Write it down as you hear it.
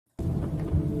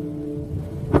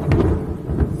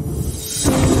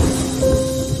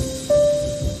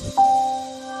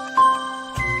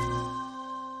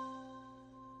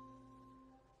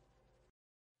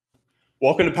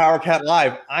Welcome to PowerCat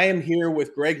Live. I am here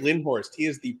with Greg Lindhorst. He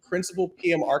is the principal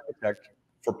PM architect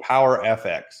for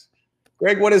PowerFX.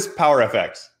 Greg, what is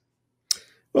PowerFX?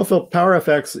 Well, Phil,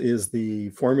 PowerFX is the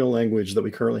formula language that we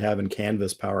currently have in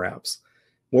Canvas Power Apps.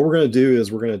 What we're going to do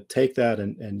is we're going to take that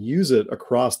and use it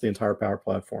across the entire Power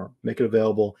Platform, make it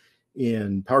available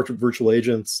in Power Virtual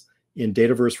Agents, in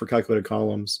Dataverse for calculated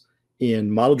columns, in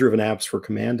model-driven apps for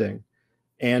commanding,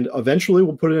 and eventually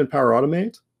we'll put it in Power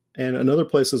Automate and in other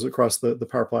places across the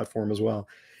Power Platform as well.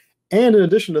 And in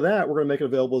addition to that, we're going to make it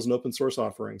available as an open source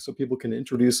offering so people can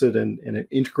introduce it and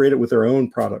integrate it with their own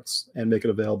products and make it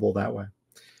available that way.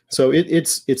 So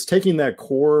it's taking that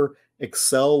core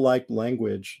Excel-like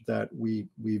language that we've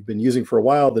been using for a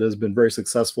while that has been very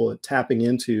successful at tapping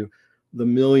into the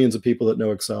millions of people that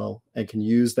know Excel and can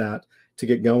use that to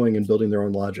get going and building their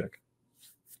own logic.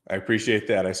 I appreciate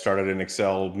that. I started in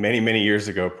Excel many, many years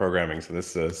ago programming, so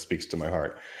this speaks to my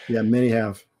heart. Yeah, many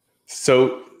have.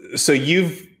 So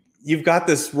you've got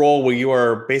this role where you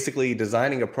are basically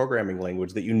designing a programming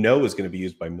language that you know is going to be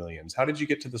used by millions. How did you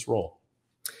get to this role?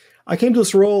 I came to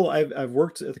this role. I've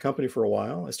worked at the company for a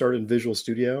while. I started in Visual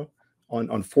Studio on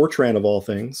Fortran of all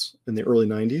things in the early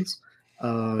 90s,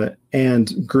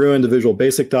 and grew into Visual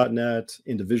Basic.net,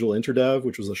 into Visual InterDev,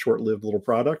 which was a short-lived little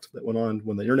product that went on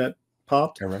when the internet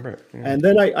popped. I remember it. Yeah. And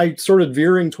then I started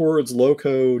veering towards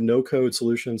low-code, no-code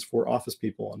solutions for Office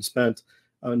people and spent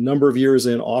a number of years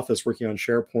in Office working on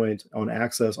SharePoint, on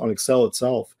Access, on Excel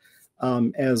itself,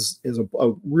 as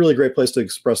a really great place to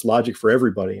express logic for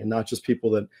everybody and not just people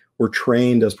that were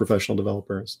trained as professional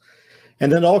developers. And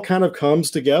then it all kind of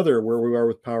comes together where we are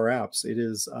with Power Apps.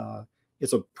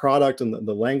 It's a product, and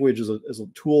the language is a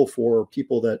tool for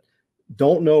people that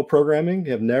don't know programming,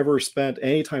 have never spent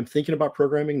any time thinking about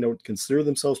programming, don't consider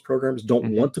themselves programmers,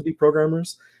 don't want to be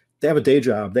programmers. They have a day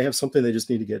job. They have something they just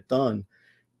need to get done.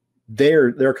 They're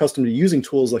accustomed to using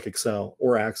tools like Excel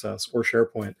or Access or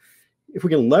SharePoint. If we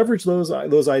can leverage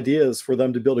those ideas for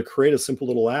them to be able to create a simple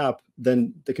little app,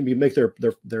 then they can make their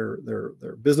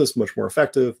business much more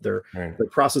effective, their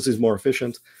processes more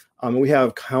efficient. And we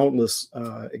have countless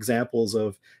examples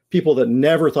of people that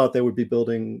never thought they would be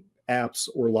building apps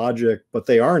or logic, but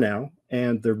they are now,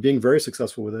 and they're being very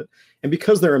successful with it. And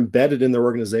because they're embedded in their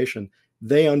organization,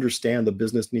 they understand the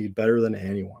business need better than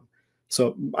anyone.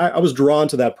 So I was drawn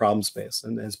to that problem space,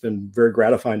 and it's been very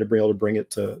gratifying to be able to bring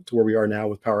it to where we are now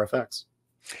with PowerFX.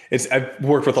 I've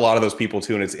worked with a lot of those people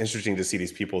too, and it's interesting to see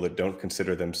these people that don't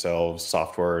consider themselves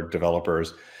software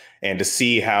developers, and to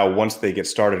see how once they get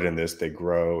started in this, they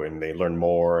grow and they learn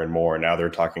more and more. And now they're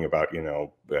talking about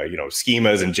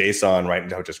schemas and JSON, right?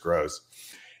 And how it just grows.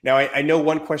 Now I know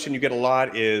one question you get a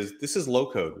lot is, this is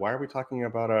low code. Why are we talking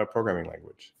about a programming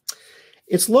language?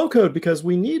 It's low code because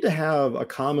we need to have a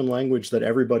common language that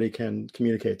everybody can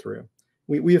communicate through.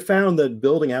 We have found that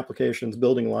building applications,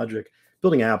 building logic,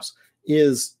 building apps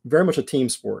is very much a team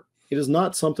sport. It is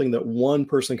not something that one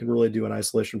person can really do in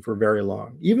isolation for very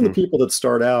long. Even the people that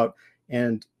start out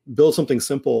and build something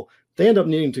simple, they end up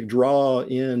needing to draw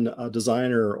in a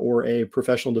designer or a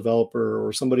professional developer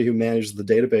or somebody who manages the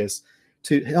database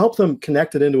to help them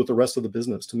connect it into with the rest of the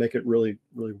business to make it really,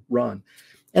 really run.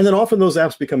 And then often those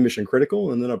apps become mission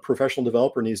critical, and then a professional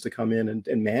developer needs to come in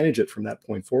and manage it from that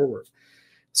point forward.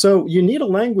 So you need a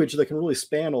language that can really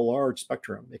span a large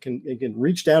spectrum. It can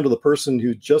reach down to the person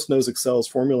who just knows Excel's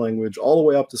formula language all the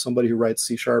way up to somebody who writes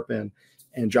C# and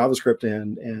JavaScript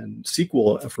and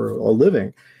SQL for a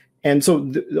living. And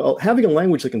so having a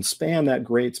language that can span that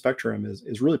great spectrum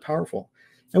is really powerful.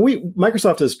 And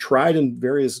Microsoft has tried in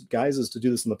various guises to do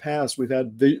this in the past. We've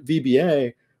had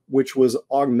VBA, which was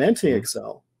augmenting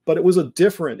Excel, but it was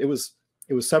it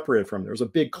was separated from. There was a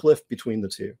big cliff between the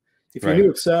two. If you knew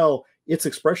Excel, its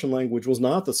expression language was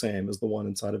not the same as the one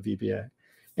inside of VBA.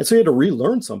 And so you had to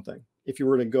relearn something if you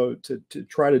were to go to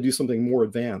try to do something more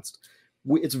advanced.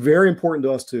 It's very important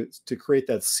to us to create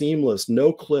that seamless,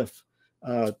 no cliff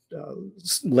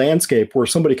landscape where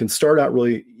somebody can start out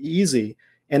really easy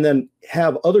and then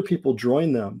have other people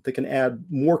join them that can add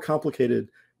more complicated,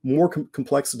 more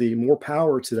complexity, more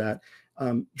power to that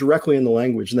directly in the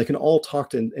language. And they can all talk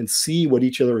to and see what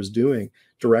each other is doing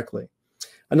directly.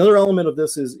 Another element of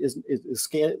this is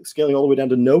scaling all the way down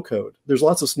to no code. There's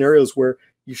lots of scenarios where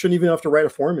you shouldn't even have to write a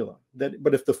formula.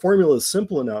 But if the formula is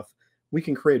simple enough, we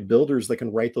can create builders that can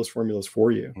write those formulas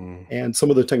for you. And some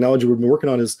of the technology we've been working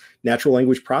on is natural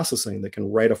language processing that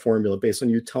can write a formula based on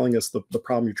you telling us the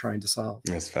problem you're trying to solve.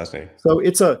 That's fascinating. So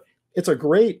it's a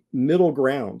great middle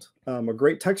ground, a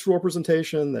great textual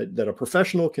representation that a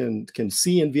professional can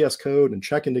see in VS Code and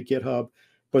check into GitHub,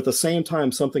 but at the same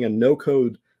time, something a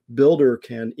no-code builder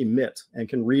can emit and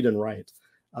can read and write.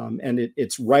 And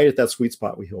it's right at that sweet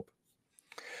spot, we hope.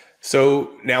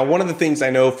 So now one of the things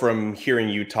I know from hearing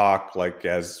you talk, like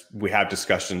as we have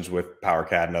discussions with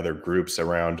PowerCat and other groups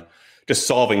around just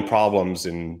solving problems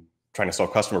and trying to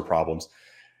solve customer problems,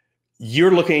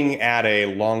 you're looking at a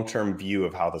long-term view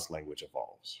of how this language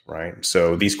evolves, right?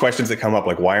 So these questions that come up,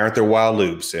 like why aren't there while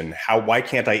loops, and why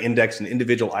can't I index an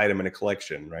individual item in a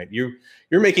collection, right? You're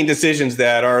making decisions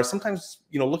that are sometimes,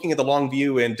 looking at the long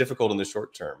view and difficult in the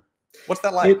short term. What's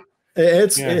that like?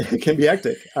 It can be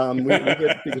hectic. We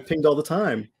get pinged all the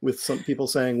time with some people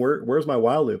saying, where's my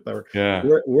while loop? Or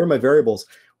where are my variables?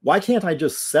 Why can't I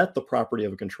just set the property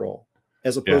of a control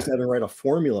as opposed to having to write a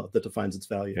formula that defines its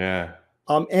value?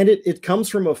 And it comes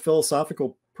from a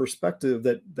philosophical perspective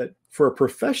that for a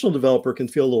professional developer can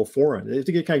feel a little foreign. They have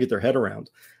to get their head around.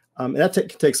 And that can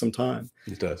take some time.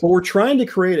 It does. But we're trying to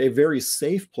create a very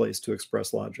safe place to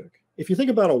express logic. If you think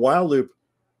about a while loop,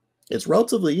 it's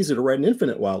relatively easy to write an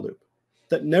infinite while loop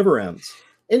that never ends.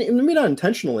 And maybe not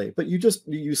intentionally, but you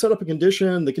set up a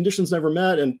condition, the condition's never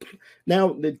met, and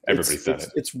now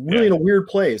it's really in a weird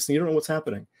place, and you don't know what's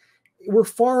happening. We're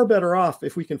far better off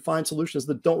if we can find solutions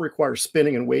that don't require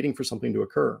spinning and waiting for something to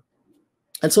occur.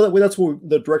 And so that's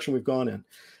the direction we've gone in.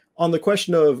 On the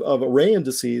question of array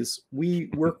indices, we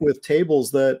work with tables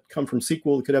that come from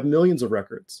SQL that could have millions of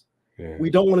records.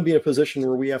 We don't want to be in a position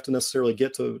where we have to necessarily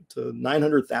get to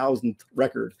 900,000th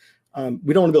record.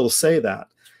 We don't want to be able to say that.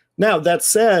 Now, that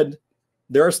said,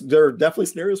 there are definitely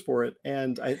scenarios for it.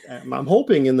 And I'm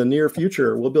hoping in the near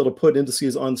future, we'll be able to put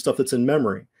indices on stuff that's in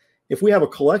memory. If we have a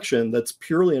collection that's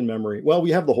purely in memory, well, we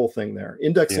have the whole thing there.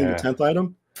 Indexing the 10th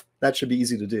item, that should be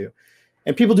easy to do.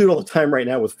 And people do it all the time right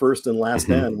now with first and last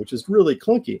n, which is really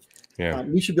clunky.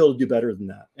 We should be able to do better than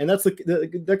that. And that's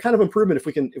the kind of improvement.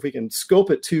 If we can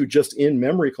scope it to just in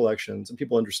memory collections and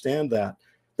people understand that,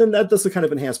 then that's the kind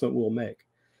of enhancement we'll make.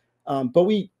 But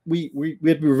we had to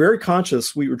be very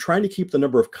conscious. We were trying to keep the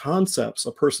number of concepts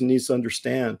a person needs to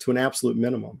understand to an absolute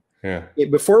minimum.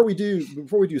 Before we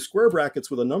do square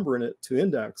brackets with a number in it to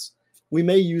index, we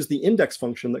may use the index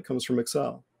function that comes from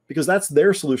Excel, because that's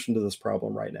their solution to this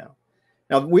problem right now.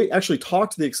 Now, we actually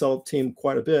talked to the Excel team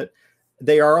quite a bit.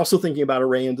 They are also thinking about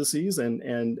array indices and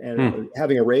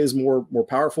having arrays more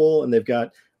powerful, and they've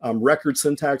got record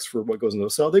syntax for what goes into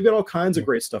Excel. They've got all kinds of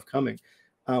great stuff coming.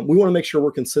 We want to make sure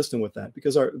we're consistent with that,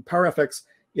 because our PowerFX,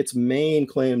 its main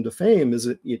claim to fame is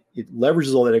it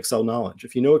leverages all that Excel knowledge.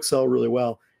 If you know Excel really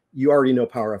well, you already know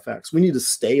PowerFX. We need to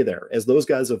stay there. As those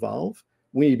guys evolve,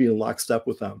 we need to be in lockstep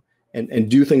with them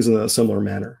and do things in a similar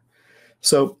manner.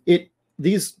 So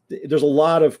there's a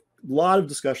lot of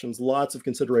discussions, lots of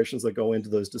considerations that go into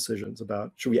those decisions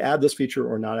about, should we add this feature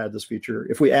or not add this feature?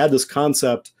 If we add this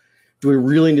concept, do we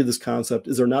really need this concept?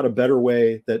 Is there not a better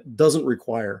way that doesn't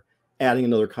require adding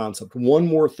another concept? One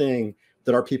more thing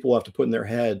that our people have to put in their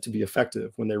head to be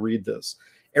effective when they read this.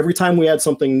 Every time we add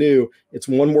something new, it's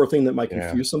one more thing that might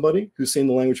confuse somebody who's seen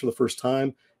the language for the first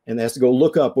time and they has to go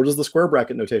look up, what does the square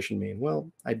bracket notation mean? Well,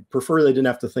 I'd prefer they didn't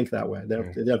have to think that way.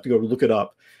 They'd have to go look it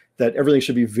up. That everything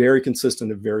should be very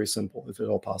consistent and very simple, if at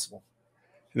all possible.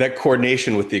 That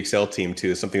coordination with the Excel team, too,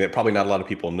 is something that probably not a lot of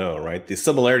people know, right? The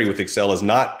similarity with Excel is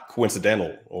not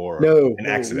coincidental or an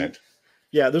accident.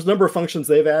 There's a number of functions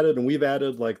they've added and we've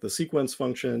added, like the sequence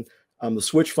function, the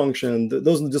switch function.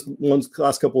 Those are just ones the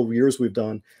last couple of years we've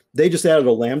done. They just added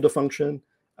a Lambda function.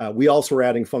 We also are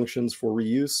adding functions for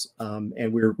reuse,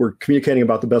 and we're communicating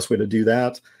about the best way to do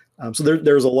that. So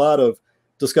there's a lot of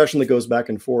discussion that goes back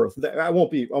and forth.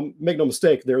 I'll make no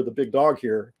mistake, they're the big dog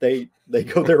here. They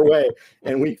go their way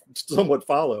and we somewhat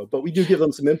follow, but we do give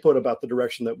them some input about the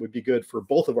direction that would be good for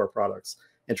both of our products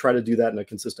and try to do that in a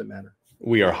consistent manner.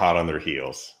 We are hot on their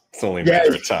heels. It's only a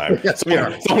matter of time. Yes, we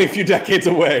are. It's only a few decades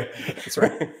away. That's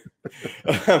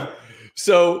right.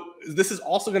 So this is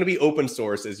also going to be open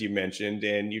source, as you mentioned,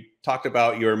 and you talked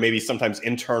about your maybe sometimes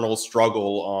internal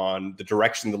struggle on the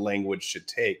direction the language should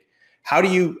take. How do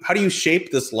you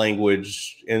shape this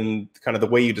language in kind of the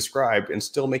way you described and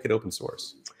still make it open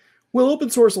source? Well, open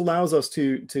source allows us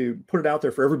to put it out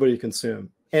there for everybody to consume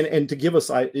and to give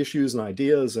us issues and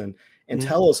ideas and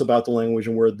tell us about the language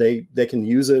and where they can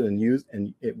use it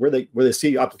and where they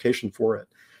see application for it.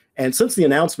 And since the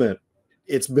announcement,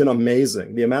 it's been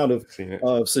amazing. The amount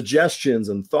of suggestions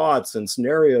and thoughts and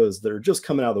scenarios that are just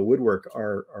coming out of the woodwork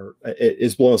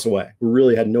is blowing us away. We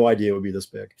really had no idea it would be this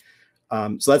big.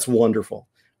 So that's wonderful.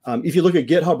 If you look at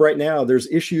GitHub right now, there's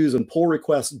issues and pull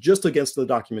requests just against the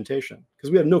documentation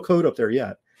because we have no code up there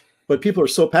yet. But people are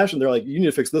so passionate. They're like, you need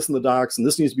to fix this in the docs and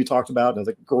this needs to be talked about. And I was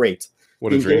like, great.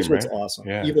 What a dream, engagement's awesome,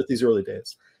 even at these early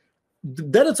days.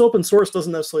 That it's open source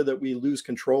doesn't necessarily that we lose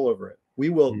control over it. We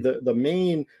will, the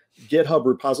main GitHub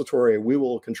repository, we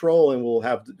will control, and we'll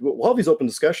have these open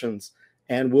discussions,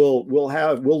 and we'll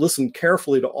listen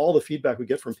carefully to all the feedback we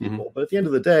get from people. But at the end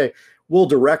of the day, we'll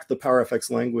direct the PowerFX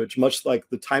language, much like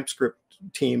the TypeScript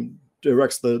team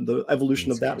directs the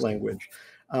evolution of that language.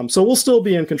 So we'll still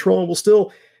be in control, and we'll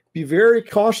still be very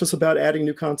cautious about adding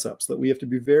new concepts. That we have to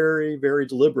be very, very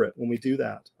deliberate when we do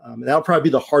that. And that'll probably be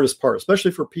the hardest part,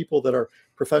 especially for people that are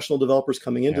professional developers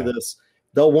coming into this.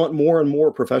 They'll want more and more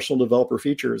professional developer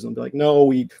features, and be like, no,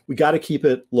 we got to keep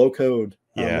it low code.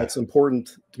 That's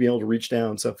important to be able to reach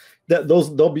down. So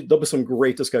there'll be some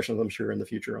great discussions, I'm sure, in the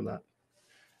future on that.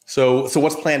 So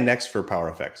what's planned next for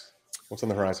PowerFX? What's on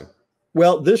the horizon?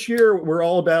 Well, this year we're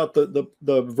all about the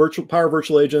virtual Power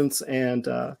Virtual Agents and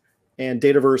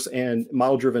Dataverse and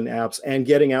model-driven apps, and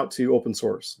getting out to open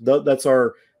source. That's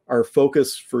our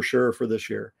focus for sure for this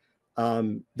year.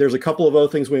 There's a couple of other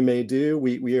things we may do.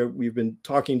 We've been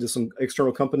talking to some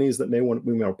external companies that we want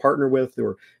to partner with. They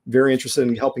were very interested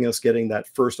in helping us getting that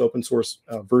first open source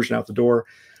version out the door.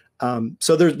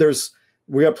 So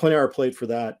we got plenty on our plate for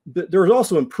that. But there's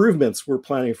also improvements we're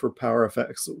planning for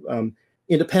PowerFX,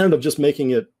 independent of just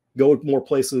making it go more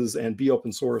places and be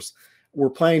open source. We're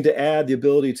planning to add the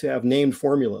ability to have named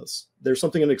formulas. There's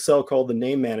something in Excel called the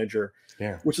name manager,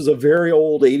 which is a very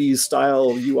old 80s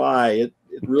style UI. It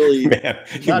really, man,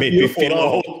 you made me feel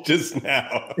old just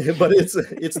now. But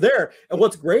it's there. And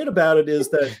what's great about it is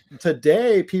that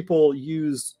today people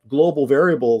use global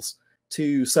variables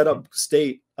to set up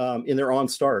state in their on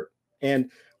start.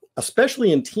 And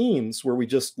especially in teams where we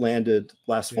just landed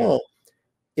last fall,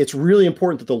 it's really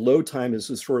important that the load time is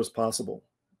as short as possible.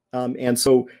 And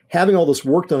so having all this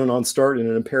work done on start in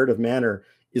an imperative manner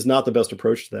is not the best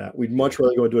approach to that. We'd much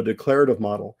rather go into a declarative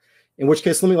model, in which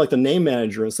case something like the name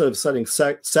manager, instead of setting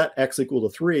set x equal to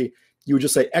 3, you would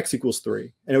just say x equals 3,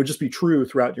 and it would just be true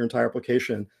throughout your entire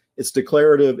application. It's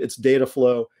declarative, it's data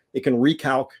flow. It can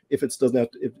recalc if it doesn't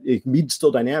have to, if it can be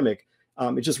still dynamic.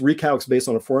 It just recalcs based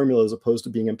on a formula as opposed to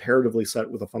being imperatively set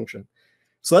with a function.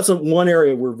 So that's one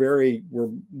area we're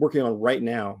working on right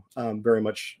now, very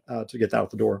much to get that out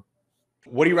the door.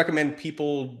 What do you recommend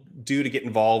people do to get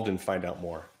involved and find out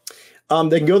more?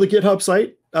 They can go to the GitHub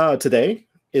site today.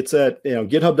 It's at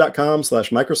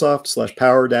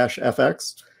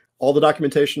github.com/Microsoft/power-fx. All the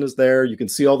documentation is there. You can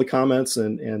see all the comments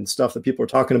and stuff that people are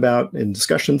talking about and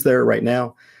discussions there right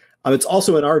now. It's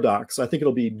also in our docs. I think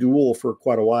it'll be dual for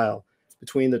quite a while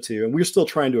between the two. And we're still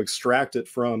trying to extract it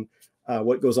from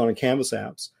what goes on in Canvas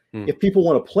apps. If people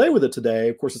want to play with it today,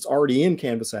 of course, it's already in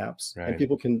Canvas apps, and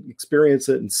people can experience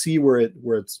it and see where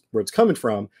it's coming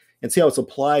from, and see how it's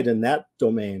applied in that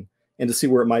domain, and to see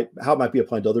how it might be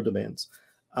applied to other domains.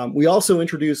 We also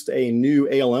introduced a new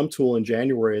ALM tool in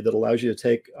January that allows you to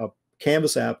take a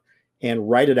Canvas app and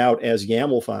write it out as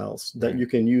YAML files that you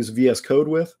can use VS Code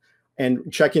with,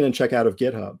 and check in and check out of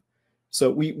GitHub. So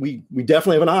we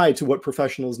definitely have an eye to what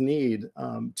professionals need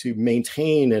to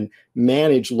maintain and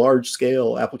manage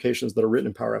large-scale applications that are written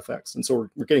in PowerFX. And so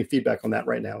we're getting feedback on that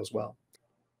right now as well.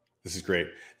 This is great.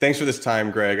 Thanks for this time,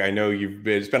 Greg. I know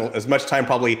you've spent as much time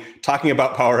probably talking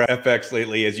about PowerFX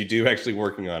lately as you do actually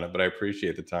working on it, but I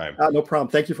appreciate the time. No problem.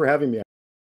 Thank you for having me.